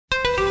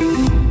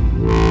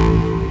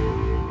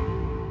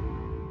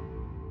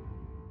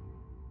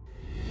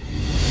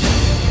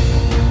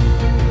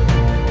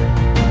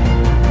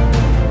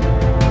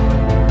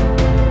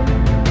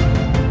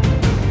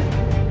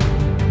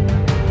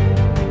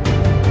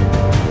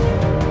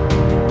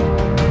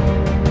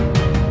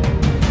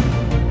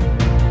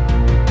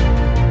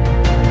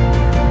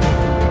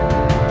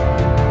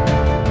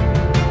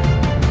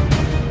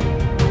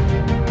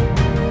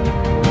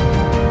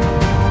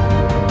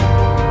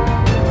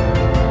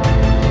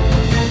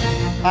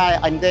Hi,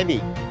 I'm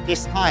David.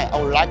 This time I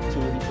would like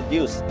to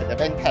introduce the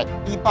Advantech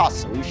eBus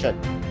solution.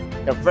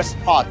 The first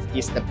part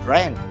is the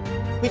brand,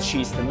 which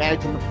is the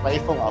management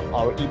platform of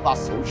our eBus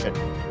solution.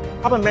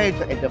 Our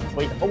manager and the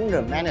fleet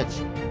owner manage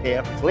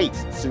their fleet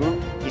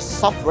through this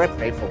software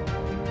platform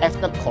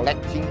after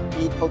collecting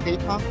vehicle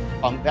data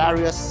from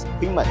various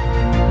equipment.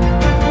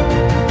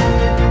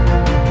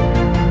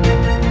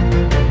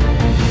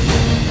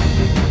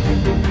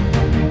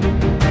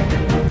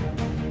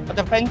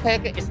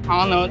 Advantech is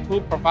honored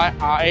to provide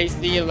RAC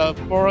the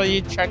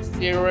fully track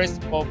series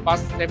for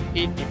bus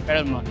safety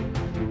development.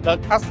 The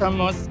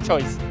customer's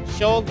choice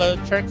shows the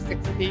Track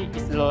 60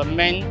 is the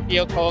main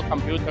vehicle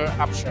computer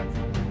option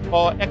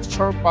for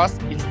actual bus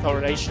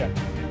installation,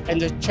 and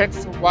the Track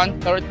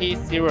 130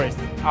 series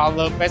are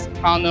the best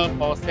partner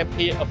for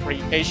safety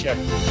application.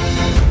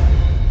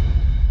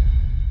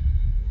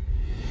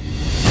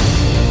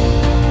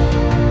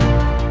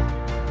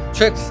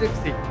 Track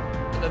 60,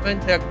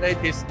 Advantech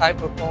latest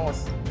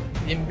high-performance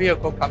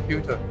in-vehicle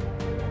computer,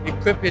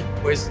 equipped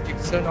with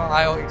external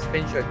I/O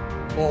extension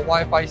for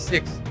Wi-Fi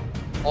 6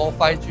 or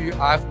 5G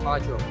RF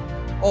module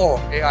or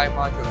AI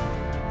module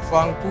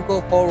from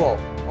Google Polo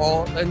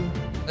or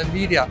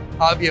NVIDIA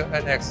Hardware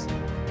NX.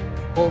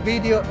 For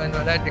video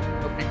analytic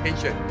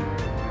application,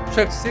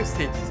 Track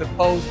 60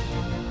 supports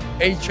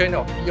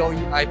 8-channel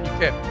BOE IP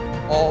cam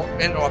or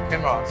analog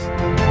cameras.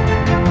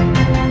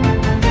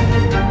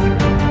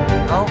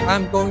 Now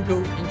I'm going to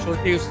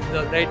introduce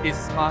the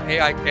latest Smart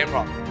AI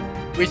camera,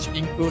 which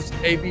includes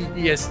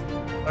ABDS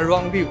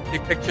Around View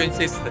Detection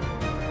System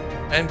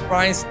and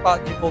Blind Spot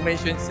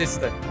Information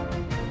System.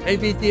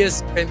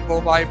 ABDS can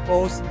provide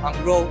both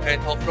on-road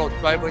and off-road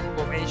driver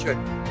information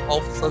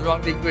of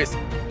surrounding risk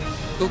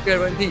to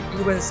guarantee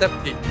human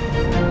safety.